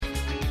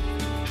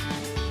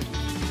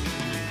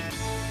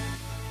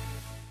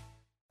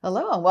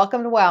Hello and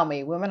welcome to Wow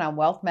Me, Women on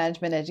Wealth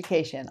Management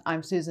Education.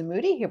 I'm Susan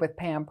Moody here with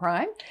Pam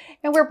Prime,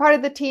 and we're part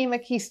of the team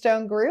at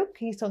Keystone Group,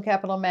 Keystone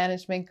Capital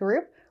Management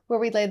Group, where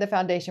we lay the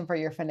foundation for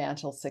your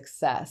financial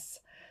success.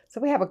 So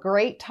we have a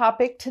great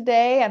topic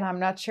today, and I'm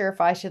not sure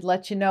if I should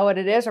let you know what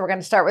it is, or we're going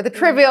to start with a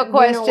trivial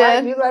question. You know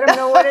what? You let them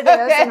know what it is,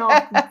 okay. And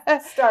I'll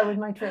start with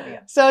my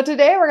trivia. So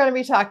today we're going to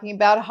be talking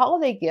about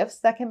holiday gifts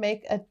that can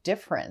make a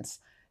difference.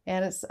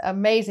 And it's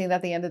amazing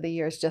that the end of the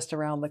year is just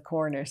around the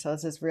corner. So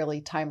this is a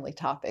really timely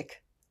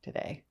topic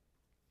today.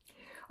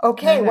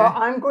 Okay, well,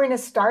 I'm going to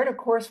start, of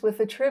course, with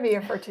the trivia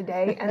for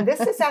today. And this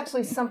is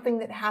actually something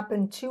that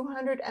happened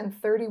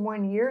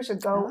 231 years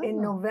ago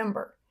in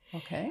November.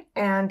 Okay.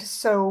 And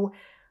so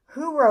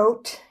who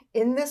wrote,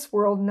 "In this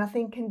world,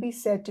 nothing can be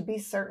said to be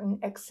certain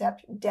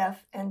except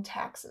death and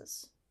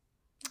taxes"?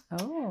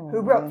 Oh.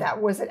 Who wrote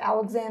that? Was it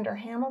Alexander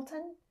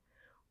Hamilton,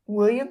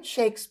 William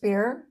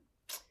Shakespeare,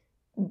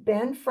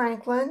 Ben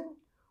Franklin,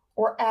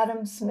 or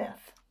Adam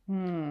Smith?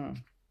 I'll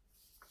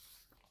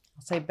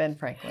say Ben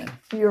Franklin.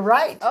 You're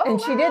right.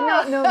 And she did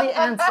not know the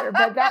answer,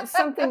 but that's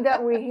something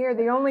that we hear.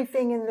 The only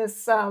thing in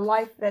this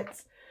life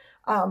that's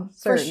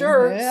for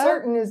sure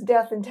certain is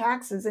death and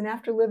taxes. And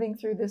after living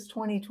through this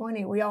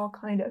 2020, we all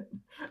kind of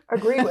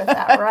agree with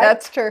that, right?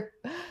 That's true.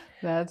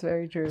 That's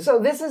very true. So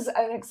this is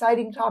an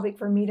exciting topic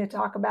for me to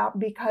talk about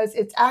because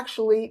it's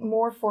actually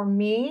more for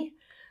me,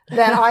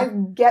 that I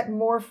get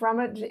more from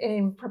it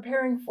in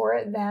preparing for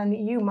it than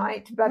you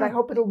might, but I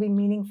hope it'll be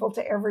meaningful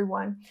to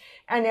everyone.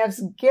 And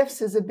as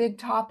gifts is a big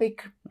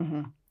topic,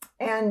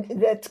 and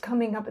that's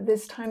coming up at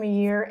this time of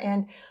year,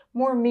 and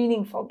more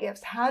meaningful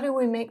gifts. How do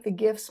we make the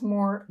gifts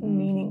more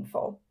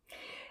meaningful?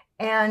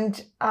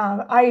 And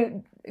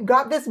I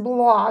got this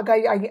blog. I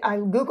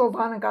Googled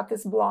on and got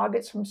this blog.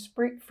 It's from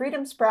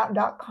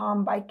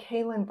freedomsprout.com by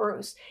Kaylin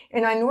Bruce.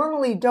 And I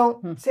normally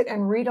don't sit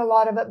and read a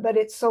lot of it, but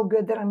it's so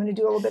good that I'm going to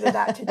do a little bit of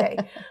that today.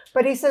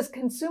 But he says,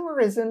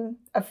 consumerism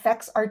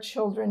affects our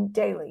children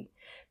daily.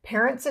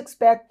 Parents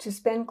expect to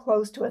spend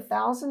close to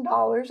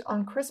 $1,000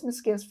 on Christmas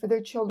gifts for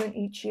their children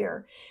each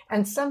year.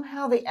 And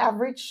somehow the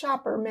average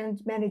shopper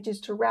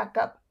manages to rack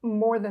up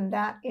more than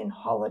that in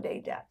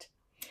holiday debt.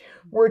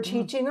 We're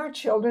teaching our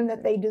children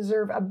that they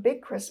deserve a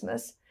big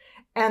Christmas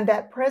and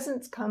that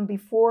presents come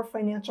before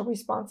financial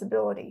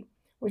responsibility,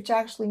 which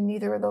actually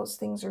neither of those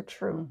things are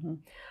true.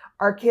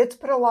 Our kids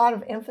put a lot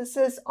of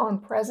emphasis on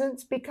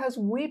presents because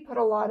we put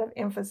a lot of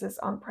emphasis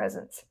on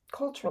presents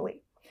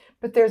culturally.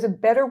 But there's a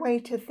better way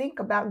to think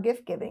about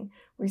gift giving,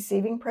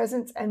 receiving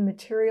presents, and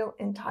material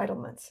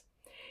entitlements.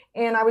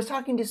 And I was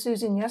talking to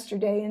Susan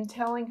yesterday and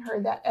telling her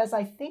that as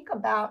I think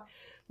about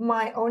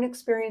my own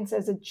experience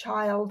as a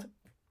child,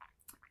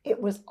 it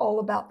was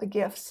all about the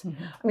gifts.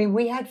 I mean,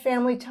 we had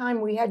family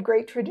time, we had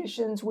great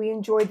traditions, we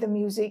enjoyed the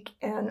music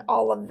and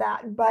all of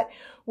that, but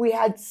we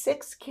had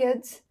 6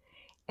 kids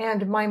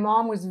and my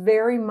mom was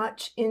very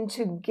much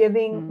into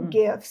giving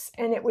gifts,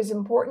 and it was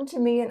important to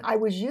me, and I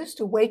was used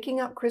to waking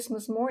up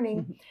Christmas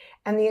morning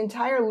and the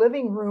entire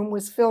living room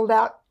was filled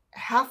out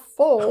half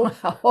full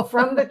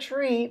from the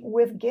tree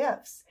with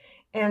gifts,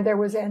 and there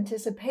was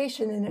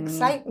anticipation and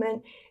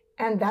excitement,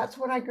 and that's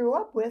what I grew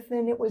up with,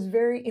 and it was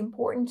very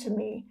important to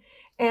me.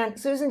 And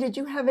Susan, did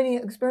you have any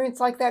experience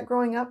like that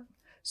growing up?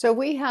 So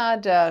we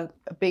had a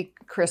big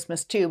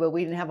Christmas too, but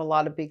we didn't have a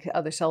lot of big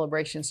other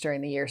celebrations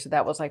during the year. So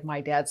that was like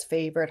my dad's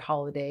favorite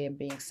holiday, and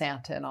being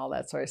Santa and all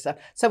that sort of stuff.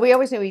 So we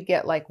always knew we'd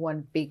get like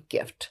one big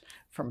gift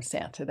from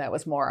Santa. That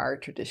was more our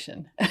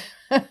tradition.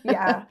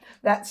 Yeah,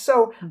 that's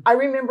so. I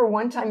remember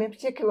one time in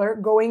particular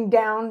going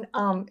down,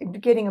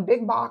 getting a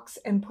big box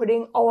and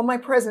putting all of my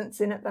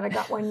presents in it that I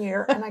got one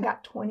year, and I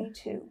got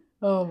 22.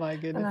 Oh my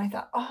goodness. And I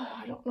thought,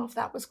 I don't know if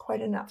that was quite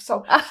enough.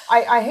 So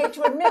I hate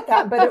to admit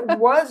that, but it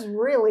was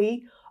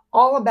really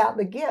all about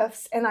the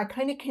gifts. And I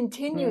kind of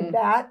continued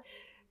that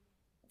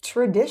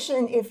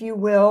tradition, if you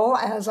will,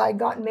 as I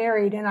got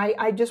married. And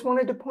I just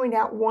wanted to point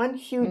out one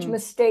huge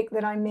mistake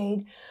that I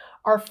made.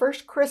 Our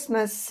first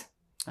Christmas,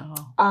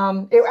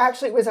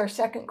 it was our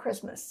second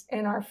Christmas,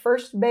 and our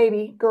first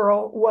baby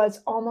girl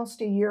was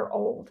almost a year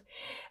old.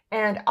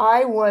 And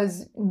I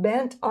was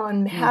bent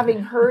on having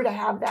her to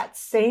have that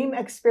same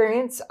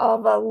experience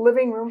of a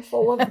living room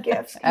full of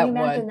gifts. Can you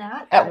imagine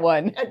that? At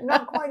one.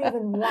 Not quite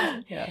even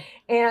one.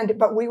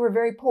 But we were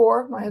very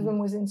poor. My husband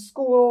was in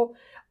school.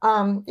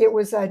 It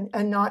was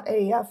not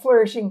a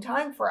flourishing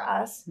time for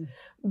us.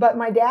 But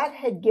my dad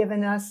had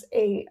given us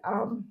a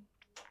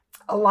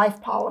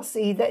life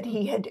policy that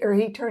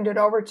he turned it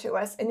over to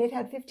us, and it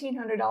had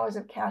 $1,500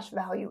 of cash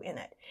value in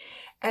it.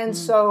 And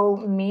so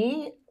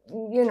me,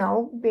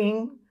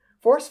 being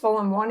forceful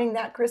and wanting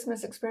that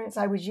Christmas experience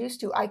I was used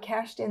to, I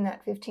cashed in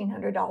that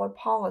 $1,500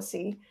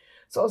 policy.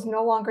 So it was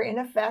no longer in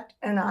effect.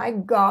 And I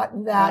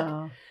got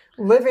that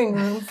living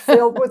room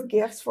filled with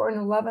gifts for an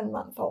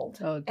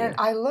 11-month-old. And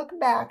I look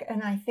back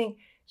and I think,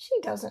 she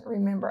doesn't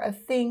remember a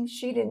thing.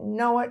 She didn't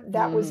know it.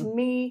 That was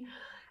me.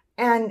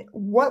 And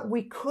what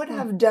we could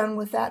have done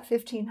with that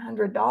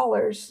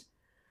 $1,500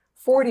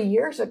 40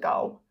 years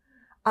ago,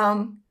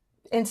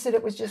 instead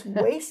it was just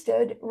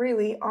wasted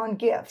really on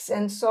gifts.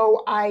 And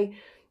so I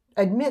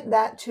admit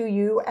that to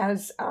you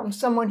as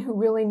someone who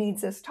really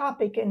needs this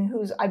topic and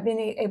I've been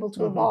able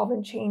to evolve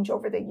and change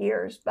over the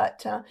years.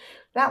 But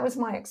that was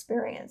my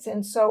experience.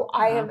 And so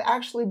I have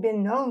actually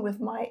been known with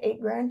my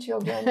 8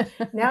 grandchildren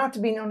now to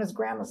be known as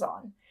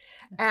Grandmazon.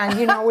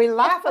 And, we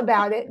laugh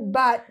about it,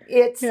 but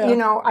it's,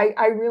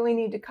 I really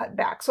need to cut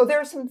back. So there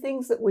are some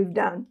things that we've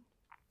done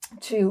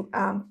to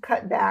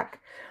cut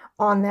back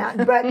on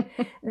that. But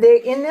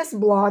in this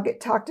blog, it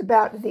talked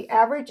about the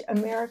average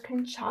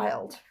American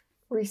child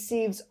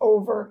receives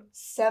over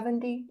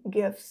 70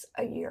 gifts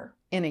a year.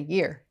 In a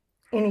year?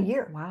 In a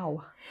year.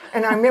 Wow.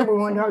 And I remember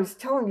when I was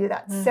telling you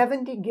that,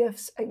 70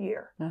 gifts a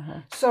year.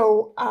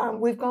 So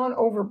we've gone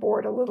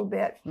overboard a little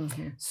bit.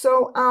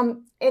 So,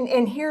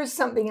 and here's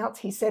something else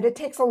he said. It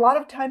takes a lot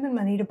of time and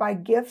money to buy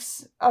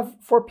gifts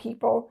for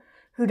people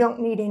who don't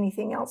need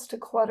anything else to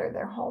clutter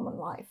their home and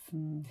life.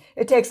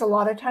 It takes a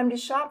lot of time to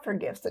shop for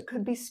gifts that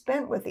could be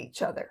spent with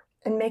each other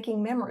and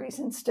making memories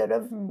instead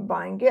of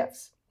buying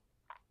gifts.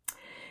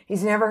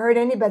 He's never heard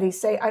anybody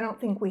say, I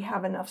don't think we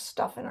have enough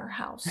stuff in our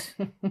house.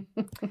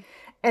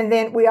 And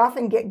then we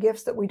often get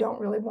gifts that we don't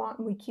really want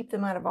and we keep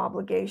them out of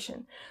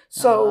obligation.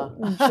 So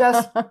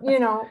just,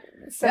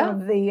 some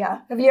of the,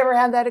 have you ever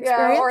had that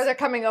experience? Yeah, or they're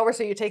coming over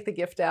so you take the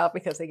gift out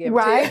because they give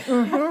right. it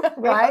to you.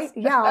 Right.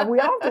 Yeah, we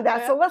all do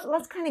that. So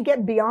let's kind of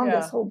get beyond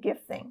this whole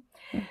gift thing.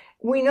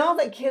 We know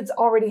that kids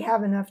already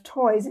have enough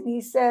toys, and he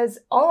says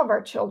all of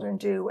our children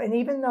do. And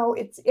even though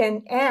it's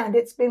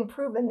been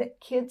proven that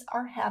kids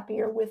are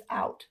happier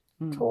without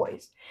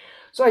toys.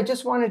 So I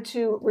just wanted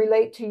to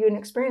relate to you an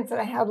experience that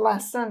I had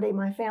last Sunday.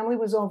 My family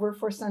was over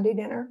for Sunday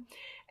dinner,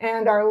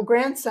 and our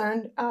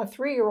grandson, a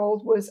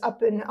 3-year-old, was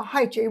up in a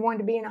high chair. He wanted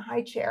to be in a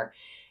high chair.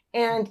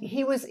 And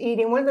he was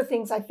eating, one of the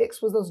things I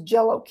fixed was those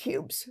Jell-O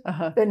cubes.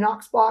 The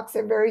Knox blocks,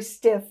 they're very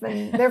stiff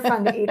and they're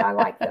fun to eat. I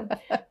like them.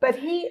 But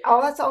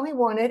that's all he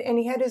wanted. And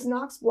he had his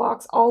Knox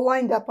blocks all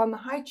lined up on the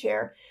high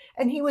chair.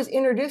 And he was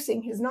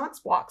introducing his Knox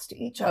blocks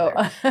to each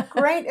other.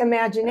 Great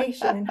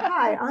imagination. And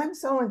hi, I'm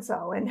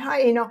so-and-so. And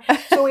hi,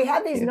 So he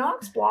had these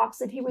Knox blocks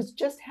that he was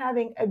just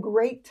having a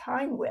great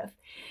time with.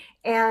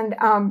 And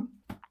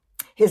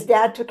his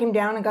dad took him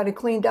down and got it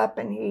cleaned up,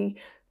 and he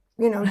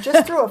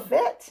just threw a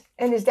fit.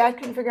 And his dad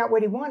couldn't figure out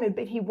what he wanted,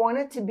 but he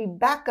wanted to be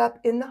back up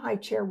in the high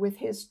chair with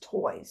his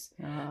toys.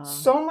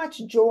 So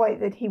much joy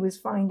that he was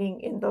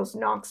finding in those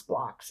Knox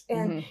blocks.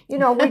 And,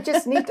 we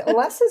just need to,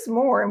 less is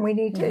more, and we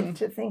need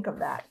to think of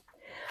that.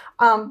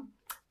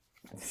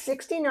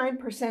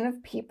 69%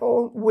 of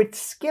people would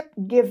skip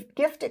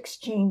gift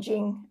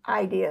exchanging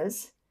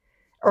ideas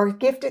or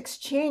gift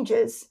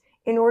exchanges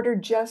in order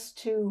just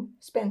to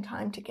spend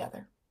time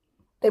together.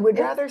 They would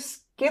rather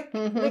skip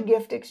the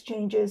gift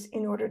exchanges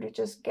in order to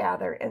just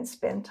gather and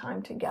spend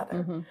time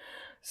together.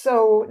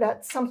 So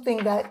that's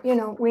something that,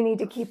 we need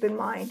to keep in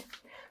mind.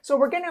 So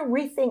we're going to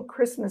rethink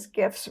Christmas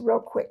gifts real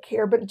quick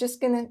here, but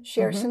just going to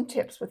share some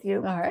tips with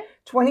you. All right.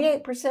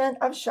 28%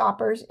 of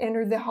shoppers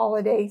enter the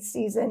holiday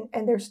season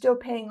and they're still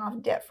paying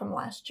off debt from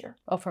last year.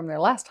 Oh, from their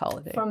last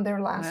holiday. From their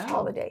last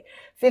holiday.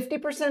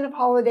 50% of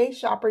holiday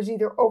shoppers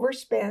either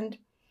overspend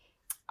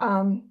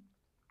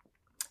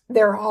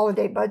their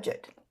holiday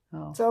budget.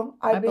 So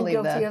I've been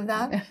guilty of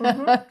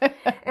that.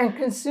 And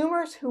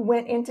consumers who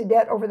went into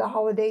debt over the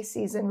holiday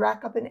season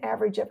rack up an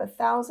average of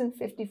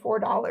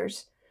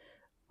 $1,054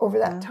 over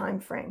that time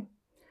frame.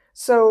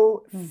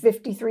 So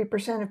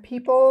 53% of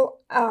people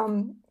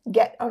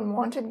get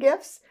unwanted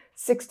gifts.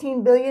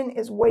 $16 billion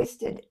is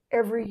wasted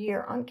every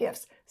year on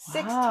gifts.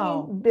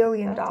 $16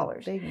 billion.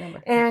 That's a big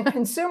number. And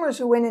consumers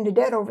who went into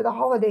debt over the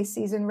holiday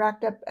season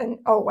racked up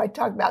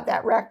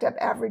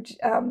average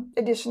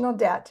additional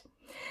debt.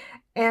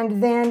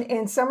 And then,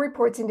 and some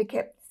reports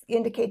indicate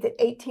that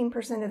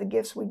 18% of the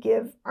gifts we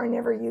give are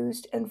never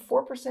used, and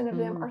 4% of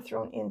them are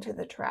thrown into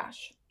the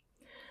trash.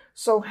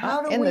 So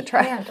how do we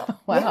handle?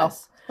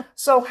 Yes.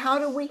 So how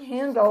do we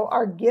handle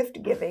our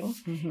gift giving?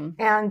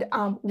 And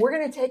we're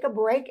going to take a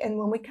break, and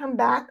when we come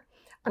back,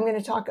 I'm going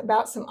to talk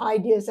about some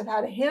ideas of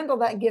how to handle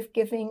that gift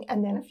giving,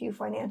 and then a few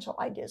financial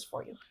ideas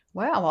for you.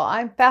 Wow, well,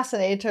 I'm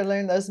fascinated to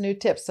learn those new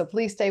tips, so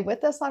please stay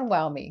with us on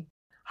Wow Me.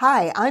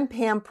 Hi, I'm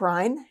Pam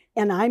Prine.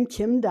 And I'm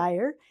Kim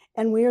Dyer,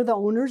 and we are the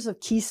owners of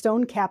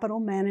Keystone Capital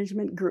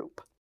Management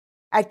Group.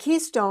 At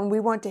Keystone, we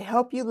want to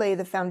help you lay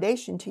the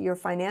foundation to your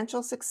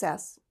financial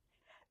success.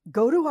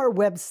 Go to our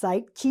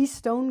website,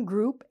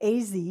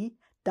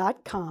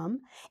 KeystoneGroupAZ.com,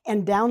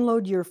 and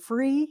download your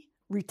free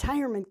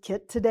retirement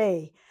kit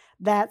today.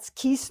 That's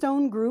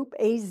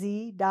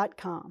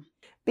KeystoneGroupAZ.com.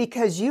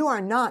 Because you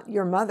are not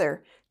your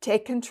mother,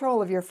 take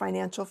control of your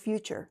financial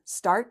future.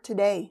 Start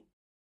today.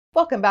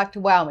 Welcome back to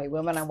Wow Me,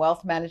 Women on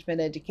Wealth Management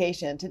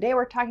Education. Today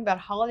we're talking about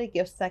holiday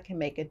gifts that can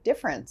make a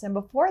difference. And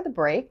before the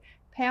break,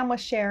 Pam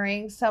was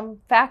sharing some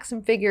facts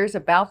and figures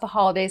about the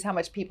holidays, how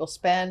much people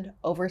spend,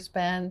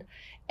 overspend,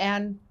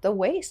 and the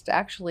waste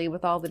actually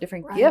with all the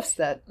different gifts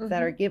that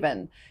are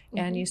given.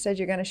 And you said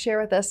you're going to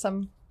share with us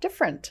some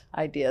different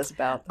ideas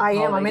about the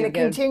holidays. I'm going to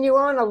continue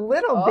on a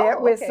little bit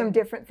with some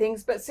different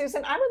things. But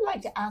Susan, I would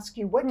like to ask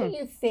you, what do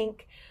you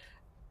think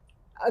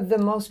the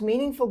most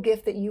meaningful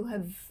gift that you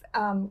have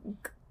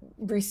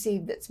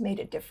received that's made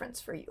a difference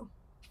for you?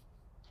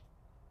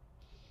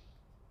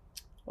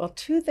 Well,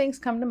 two things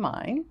come to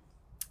mind.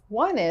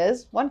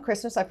 One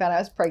Christmas I found I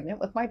was pregnant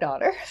with my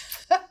daughter.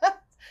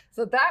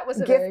 So that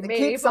was a Gift very that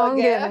keeps meaningful on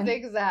gift. giving.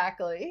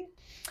 Exactly.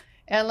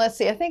 And let's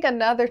see, I think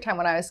another time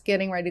when I was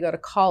getting ready to go to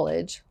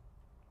college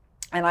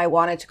and I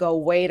wanted to go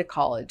away to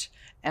college,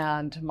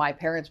 and my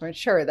parents weren't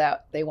sure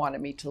that they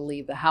wanted me to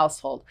leave the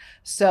household.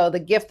 So the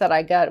gift that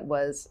I got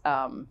was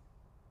a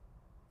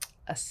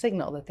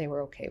signal that they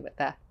were okay with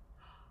that.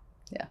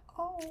 Yeah.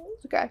 Oh.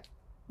 Okay.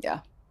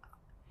 Yeah.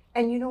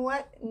 And you know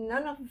what?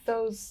 None of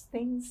those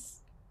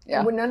things,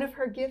 none of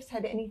her gifts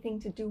had anything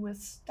to do with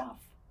stuff.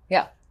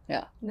 Yeah.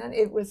 Yeah. None.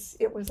 It was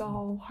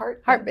all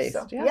Heart-based,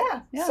 So,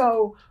 yeah.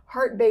 So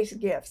heart-based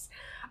gifts.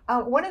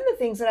 One of the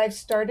things that I've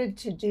started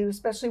to do,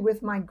 especially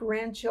with my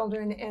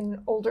grandchildren and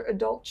older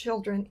adult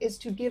children, is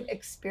to give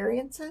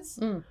experiences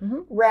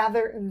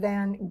rather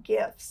than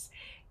gifts.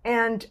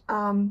 And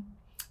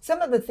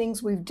some of the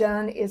things we've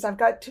done is I've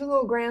got 2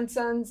 little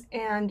grandsons,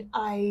 and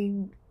I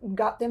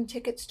got them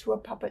tickets to a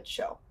puppet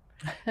show.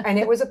 And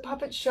it was a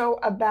puppet show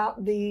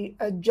about the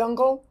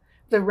jungle,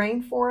 the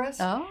rainforest.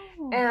 Oh.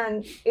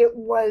 And it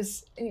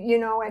was,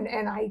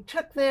 and I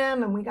took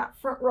them, and we got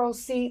front row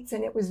seats,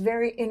 and it was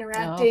very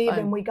interactive,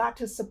 and we got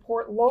to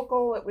support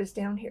local. It was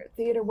down here at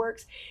Theater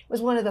Works. It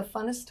was one of the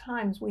funnest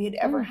times we had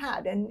ever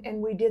had,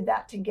 and we did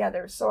that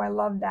together. So I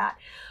love that.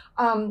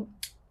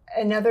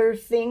 Another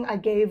thing I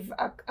gave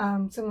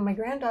some of my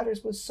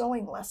granddaughters was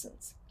sewing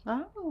lessons.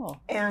 Oh.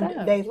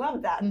 And they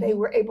loved that. They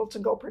were able to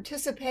go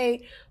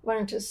participate,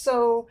 learn to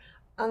sew.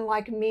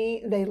 Unlike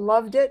me, they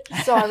loved it.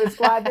 So I was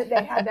glad that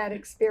they had that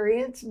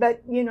experience.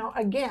 But,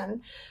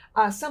 again,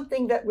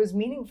 something that was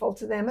meaningful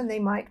to them and they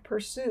might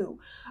pursue.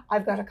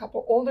 I've got a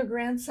couple older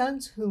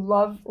grandsons who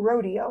love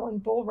rodeo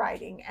and bull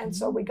riding. And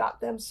so we got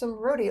them some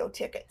rodeo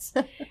tickets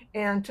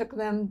and took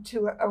them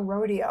to a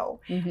rodeo.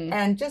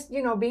 And just,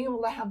 being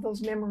able to have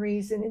those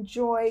memories and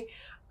enjoy.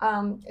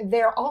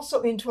 They're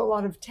also into a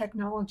lot of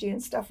technology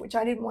and stuff, which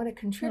I didn't want to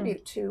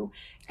contribute to.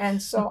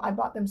 And so I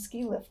bought them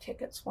ski lift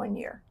tickets one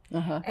year.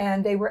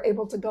 And they were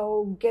able to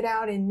go get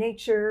out in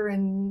nature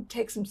and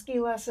take some ski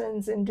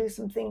lessons and do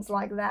some things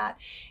like that.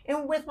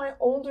 And with my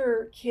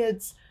older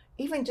kids,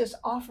 even just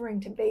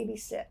offering to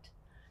babysit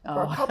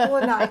for a couple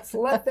of nights,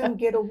 let them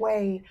get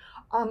away.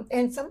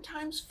 And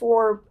sometimes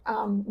for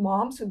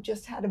moms who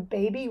just had a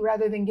baby,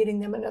 rather than getting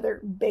them another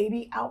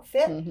baby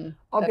outfit,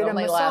 I'll get a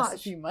massage. Lasts a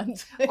few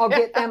months. I'll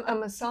get them a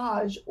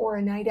massage or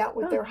a night out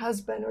with their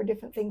husband or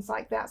different things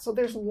like that. So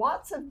there's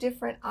lots of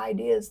different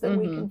ideas that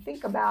we can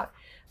think about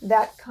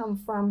that come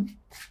from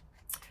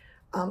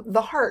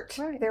the heart.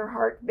 Right. They're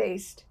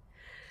heart-based.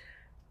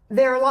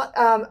 There are a lot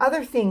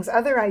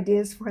other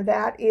ideas for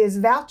that is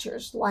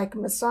vouchers like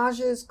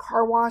massages,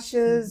 car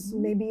washes.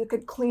 Maybe you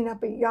could clean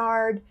up a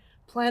yard.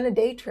 Plan a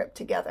day trip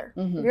together.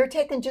 You're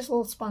taking just a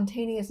little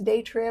spontaneous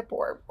day trip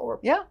or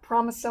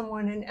promise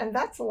someone, and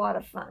that's a lot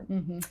of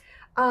fun.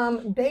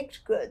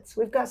 Baked goods.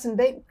 We've got some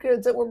baked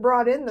goods that were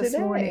brought in this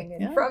morning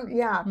and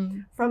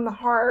from the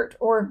heart,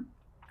 or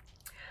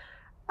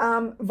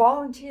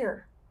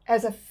volunteer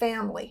as a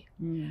family.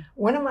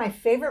 One of my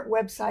favorite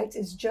websites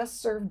is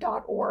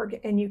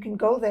justserve.org, and you can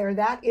go there.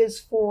 That is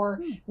for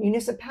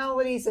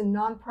municipalities and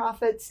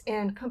nonprofits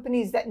and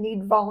companies that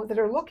need that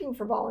are looking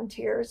for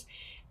volunteers.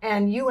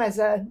 And you as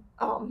a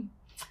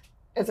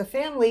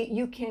family,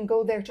 you can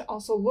go there to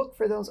also look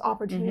for those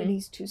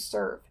opportunities to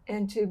serve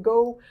and to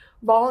go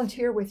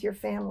volunteer with your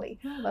family.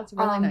 Oh, that's a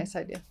really nice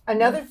idea.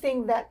 Another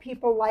thing that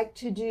people like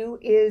to do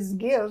is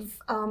give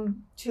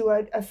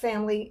to a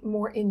family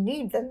more in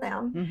need than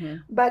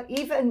them. But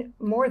even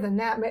more than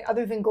that,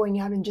 other than going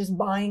out and just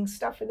buying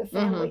stuff for the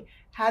family,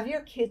 have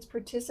your kids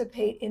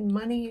participate in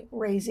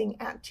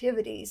money-raising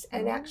activities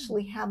and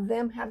actually have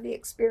them have the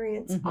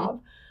experience of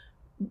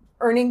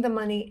earning the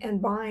money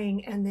and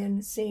buying and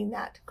then seeing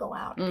that go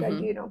out,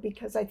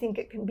 because I think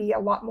it can be a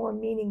lot more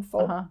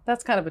meaningful.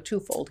 That's kind of a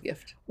twofold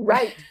gift.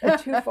 Right, a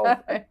twofold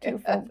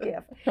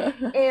gift.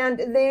 And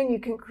then you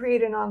can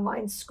create an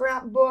online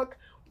scrapbook.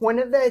 One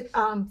of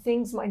the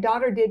things my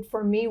daughter did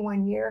for me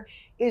one year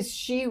is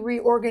she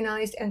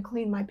reorganized and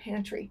cleaned my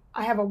pantry.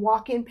 I have a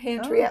walk-in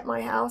pantry at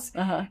my house,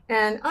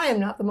 and I am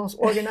not the most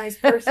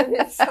organized person,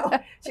 so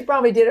she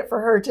probably did it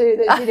for her too,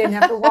 that she didn't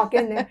have to walk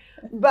in there.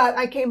 But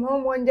I came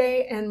home one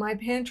day and my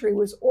pantry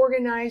was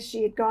organized.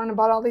 She had gone and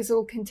bought all these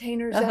little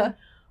containers, and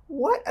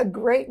what a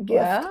great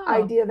gift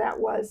idea that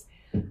was.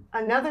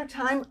 Another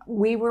time,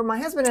 my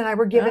husband and I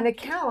were given a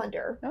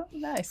calendar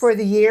for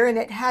the year, and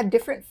it had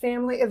different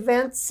family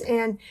events,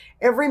 and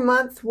every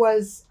month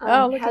was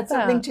had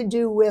something to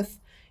do with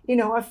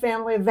a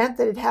family event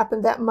that had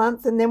happened that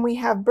month. And then we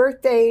have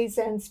birthdays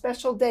and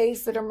special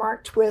days that are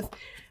marked with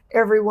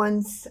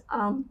everyone's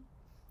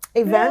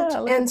event.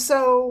 And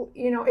so,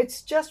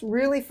 it's just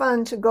really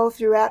fun to go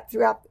throughout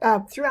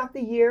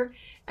the year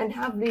and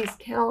have these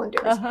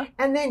calendars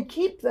and then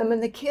keep them.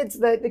 And the kids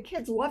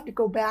love to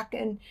go back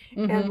and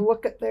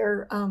look at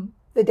their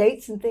the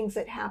dates and things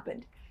that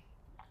happened.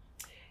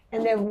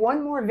 And then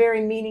one more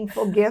very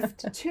meaningful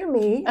gift to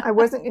me, I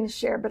wasn't going to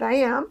share, but I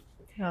am,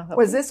 Oh,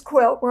 was this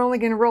quilt. We're only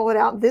going to roll it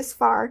out this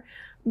far,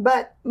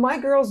 but my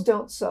girls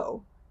don't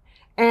sew.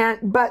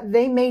 But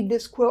they made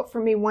this quilt for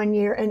me one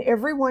year, and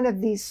every one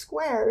of these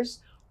squares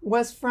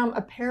was from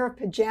a pair of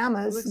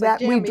pajamas Looks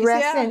that like we jammies,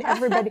 dress yeah. in.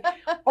 Everybody,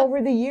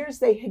 over the years,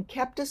 they had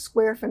kept a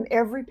square from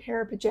every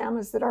pair of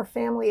pajamas that our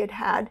family had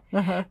had.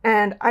 Uh-huh.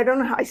 And I don't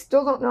know how, I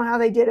still don't know how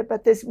they did it,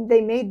 but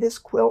they made this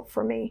quilt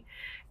for me.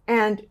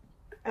 And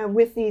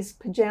with these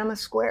pajama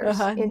squares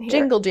in here.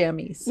 Jingle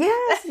jammies.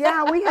 Yes,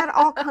 yeah, we had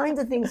all kinds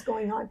of things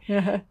going on.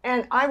 Uh-huh.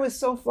 And I was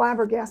so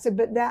flabbergasted,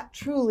 but that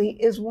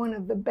truly is one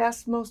of the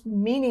best, most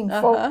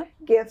meaningful Uh-huh.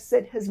 gifts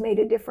that has made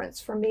a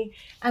difference for me.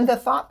 And the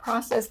thought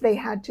process they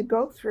had to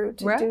go through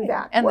to do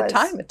that. And was the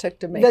time it took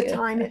to make the it.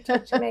 time it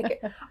took to make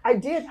it. I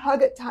did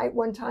hug it tight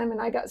one time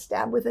and I got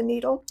stabbed with a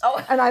needle.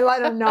 Oh. And I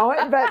let them know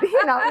it, but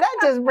that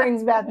just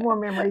brings back more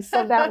memories.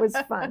 So that was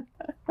fun.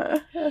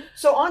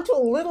 So on to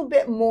a little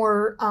bit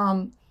more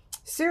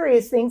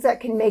serious things that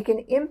can make an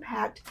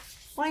impact,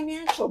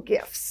 financial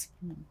gifts.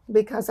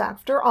 Because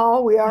after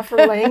all, we are for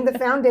laying the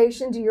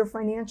foundation to your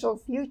financial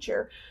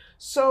future.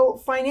 So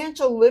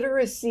financial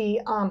literacy,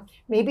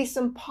 maybe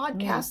some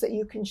podcasts that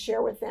you can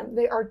share with them.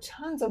 There are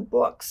tons of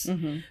books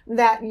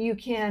that you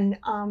can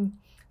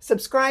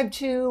subscribe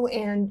to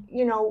and,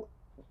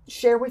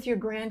 share with your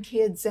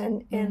grandkids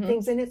and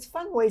things. And it's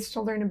fun ways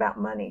to learn about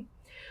money.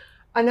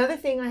 Another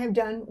thing I have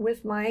done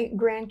with my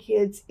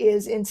grandkids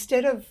is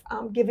instead of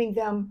giving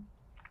them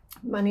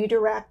money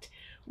direct,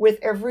 with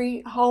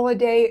every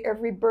holiday,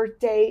 every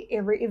birthday,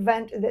 every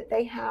event that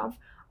they have,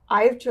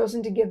 I have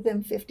chosen to give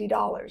them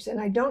 $50. And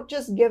I don't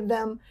just give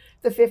them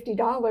the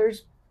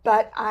 $50,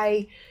 but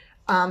I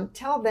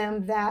tell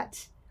them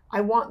that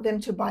I want them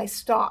to buy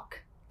stock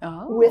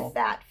with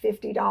that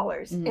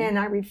 $50. And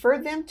I refer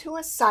them to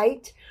a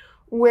site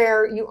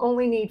where you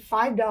only need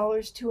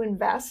 $5 to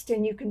invest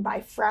and you can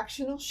buy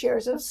fractional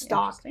shares of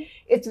stock.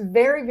 It's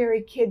very,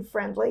 very kid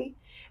friendly,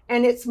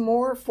 and it's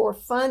more for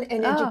fun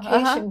and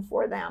education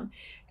for them.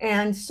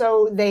 And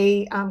so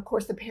they, of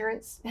course, the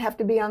parents have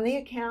to be on the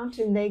account,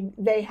 and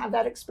they have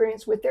that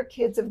experience with their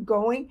kids of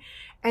going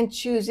and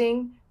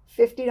choosing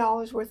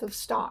 $50 worth of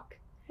stock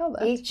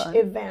each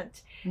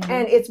event.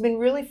 And it's been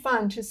really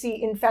fun to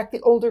see. In fact, the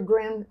older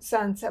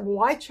grandson said,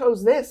 well, I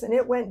chose this and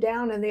it went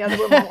down, and the other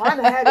one, well, I'm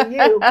ahead of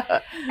you.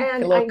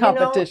 And a little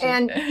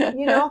competition.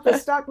 The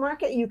stock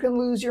market, you can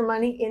lose your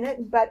money in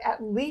it, but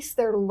at least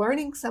they're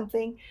learning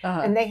something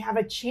and they have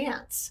a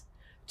chance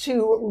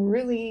to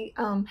really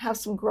have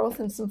some growth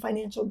and some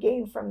financial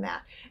gain from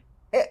that,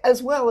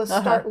 as well as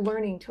start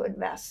learning to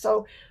invest.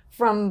 So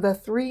from the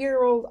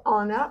 3-year-old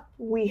on up,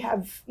 we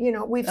have,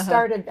 we've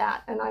started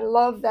that. And I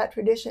love that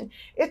tradition.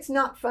 It's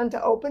not fun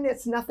to open.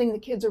 It's nothing the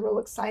kids are real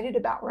excited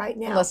about right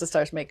now. Unless it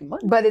starts making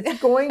money. But it's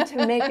going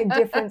to make a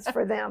difference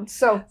for them.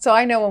 So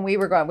I know when we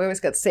were growing, we always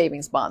got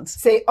savings bonds.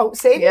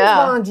 Savings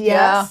bonds,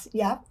 yes.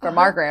 Yeah. From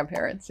our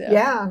grandparents.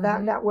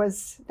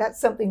 That's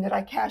something that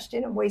I cashed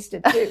in and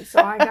wasted too.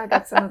 So I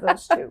got some of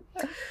those too.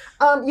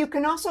 You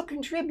can also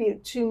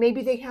contribute to,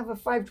 maybe they have a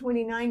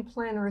 529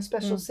 plan or a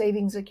special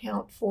savings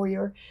account for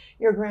your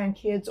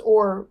grandkids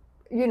or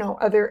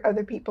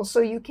other people,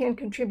 so you can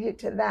contribute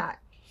to that.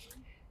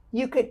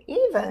 You could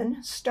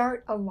even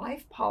start a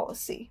life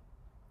policy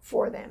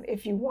for them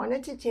if you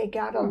wanted to take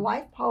out a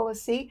life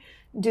policy,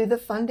 do the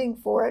funding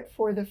for it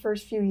for the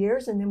first few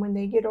years, and then when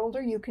they get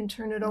older you can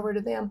turn it over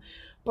to them.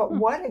 But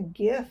what a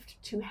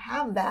gift to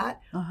have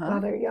that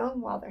while they're young,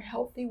 while they're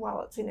healthy,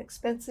 while it's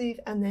inexpensive,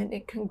 and then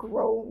it can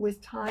grow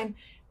with time,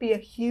 be a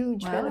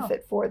huge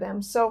benefit for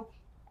them. So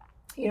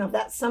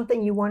that's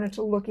something you wanted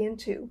to look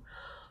into.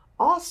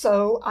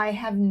 Also, I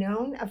have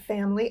known a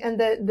family, and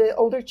the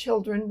older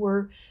children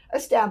were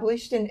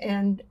established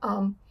and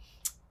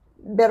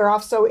better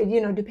off. So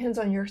it depends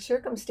on your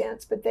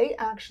circumstance, but they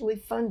actually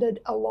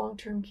funded a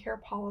long-term care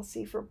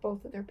policy for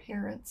both of their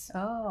parents.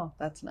 Oh,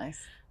 that's nice.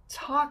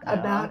 Talk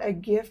about a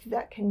gift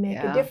that can make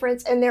a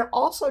difference. And they're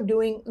also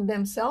doing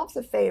themselves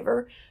a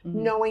favor,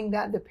 knowing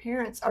that the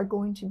parents are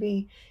going to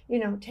be,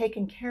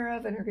 taken care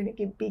of and are going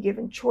to be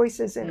given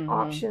choices and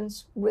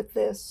options with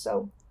this.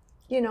 So,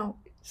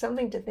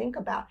 something to think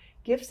about.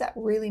 Gifts that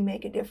really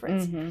make a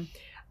difference.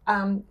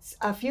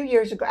 A few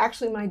years ago,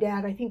 actually my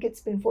dad, I think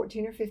it's been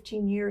 14 or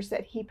 15 years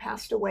that he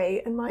passed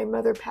away, and my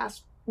mother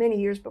passed many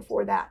years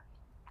before that.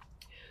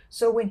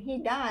 So when he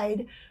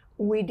died,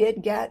 we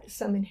did get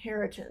some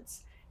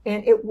inheritance.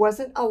 And it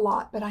wasn't a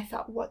lot, but I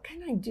thought, what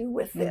can I do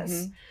with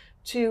this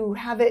to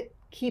have it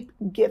keep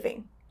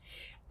giving?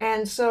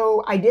 And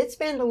so I did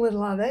spend a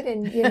little of it,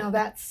 and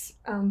that's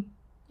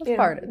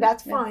part of it.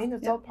 That's fine.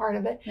 That's all part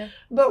of it.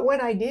 But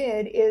what I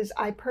did is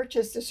I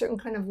purchased a certain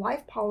kind of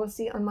life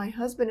policy on my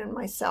husband and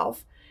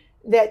myself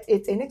that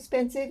it's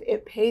inexpensive.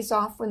 It pays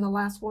off when the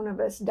last one of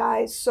us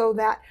dies, so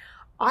that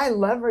I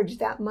leverage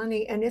that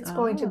money, and it's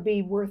going to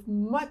be worth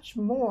much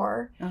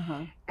more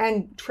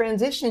and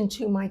transition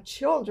to my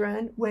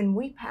children when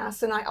we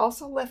pass. And I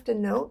also left a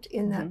note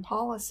in that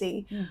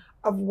policy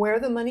of where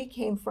the money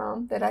came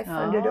from that I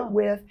funded Oh. it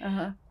with,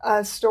 Uh-huh.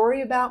 a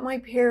story about my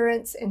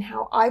parents and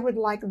how I would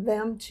like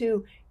them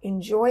to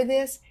enjoy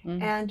this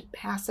Mhm. and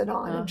pass it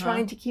on, and Uh-huh.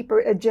 trying to keep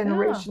a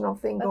generational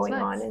thing that's going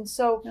nice. on. And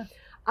so Yeah.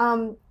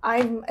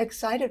 I'm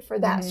excited for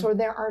that. Mhm. So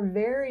there are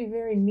very,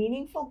 very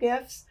meaningful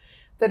gifts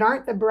that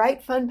aren't the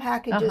bright, fun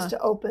packages Uh-huh. to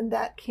open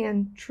that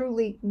can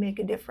truly make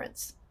a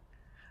difference.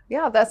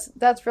 Yeah,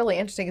 that's really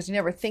interesting because you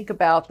never think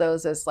about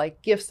those as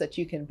like gifts that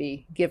you can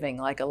be giving,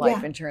 like a life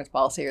Yeah. insurance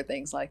policy or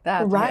things like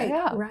that. Right,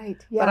 Yeah.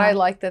 right. Yeah. But I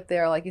like that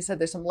there, like you said,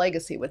 there's some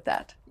legacy with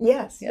that.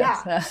 Yes,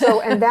 Yes. yeah.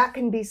 So, and that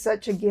can be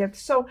such a gift.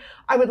 So,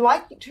 I would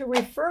like to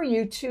refer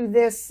you to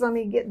this. Let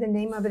me get the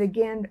name of it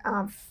again.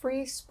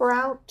 Free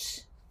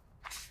Sprout.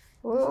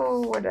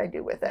 Oh, what did I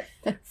do with it?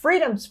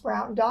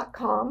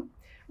 freedomsprout.com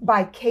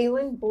by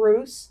Kaylin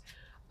Bruce.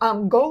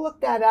 Go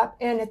look that up.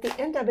 And at the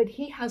end of it,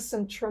 he has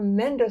some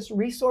tremendous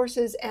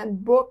resources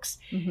and books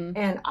Mhm.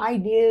 and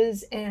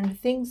ideas and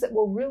things that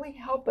will really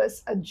help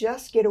us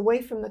adjust, get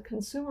away from the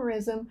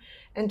consumerism,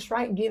 and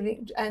start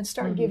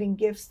Mhm. giving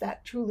gifts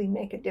that truly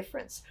make a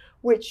difference.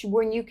 Which,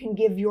 when you can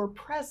give your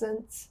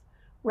presence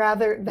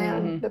rather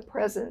than Mhm. the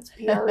presents,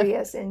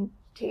 presents.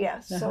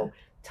 Uh-huh. So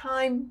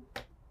time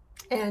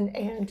and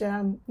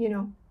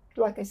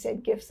like I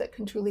said, gifts that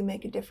can truly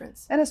make a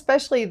difference. And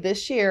especially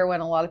this year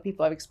when a lot of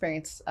people have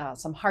experienced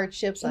some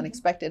hardships, Mhm.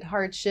 unexpected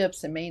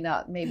hardships, and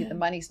maybe the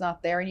money's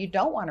not there and you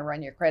don't want to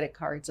run your credit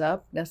cards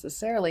up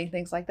necessarily,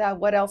 things like that.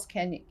 What else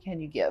can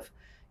you give?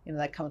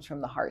 That comes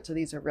from the heart. So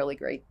these are really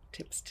great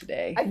tips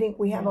today. I think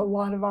we have a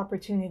lot of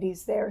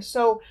opportunities there.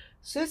 So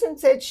Susan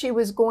said she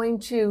was going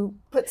to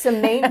put some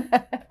main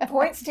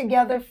points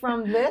together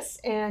from this,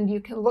 and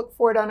you can look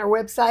for it on our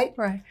website.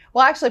 Right.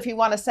 Well, actually, if you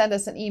want to send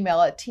us an email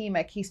at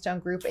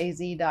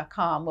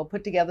team@KeystoneGroupAZ.com, we'll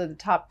put together the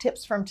top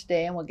tips from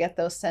today and we'll get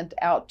those sent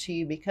out to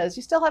you because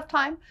you still have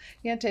time,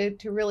 to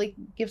really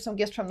give some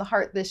gifts from the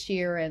heart this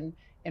year and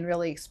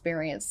really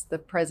experience the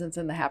presence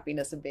and the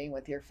happiness of being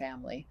with your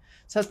family.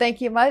 So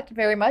thank you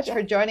very much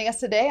for joining us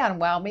today on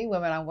Wow Me,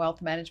 Women on Wealth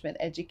Management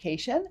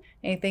Education.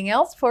 Anything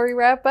else before we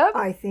wrap up?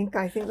 I think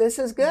this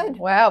is good.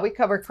 Wow, we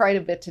covered quite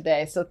a bit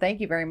today. So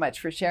thank you very much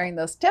for sharing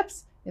those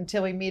tips.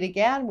 Until we meet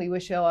again, we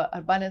wish you an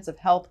abundance of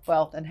health,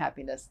 wealth, and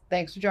happiness.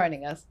 Thanks for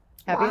joining us.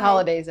 Happy Bye.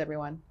 holidays,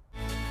 everyone.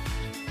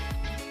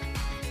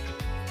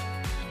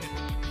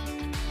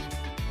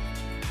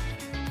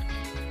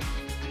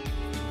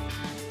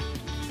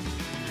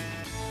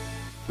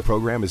 The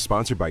program is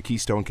sponsored by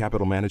Keystone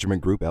Capital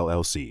Management Group,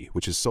 LLC,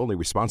 which is solely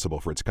responsible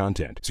for its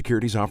content.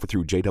 Securities offered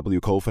through J.W.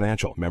 Cole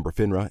Financial, member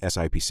FINRA,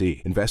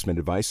 SIPC. Investment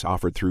advice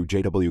offered through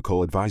J.W.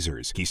 Cole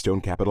Advisors.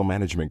 Keystone Capital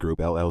Management Group,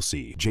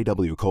 LLC,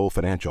 J.W. Cole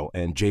Financial,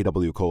 and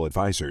J.W. Cole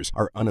Advisors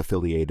are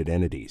unaffiliated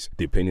entities.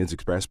 The opinions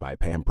expressed by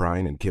Pam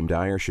Prine and Kim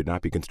Dyer should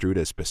not be construed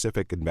as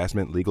specific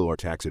investment, legal, or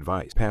tax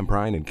advice. Pam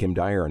Prine and Kim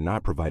Dyer are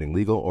not providing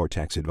legal or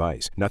tax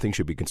advice. Nothing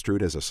should be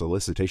construed as a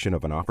solicitation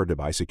of an offer to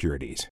buy securities.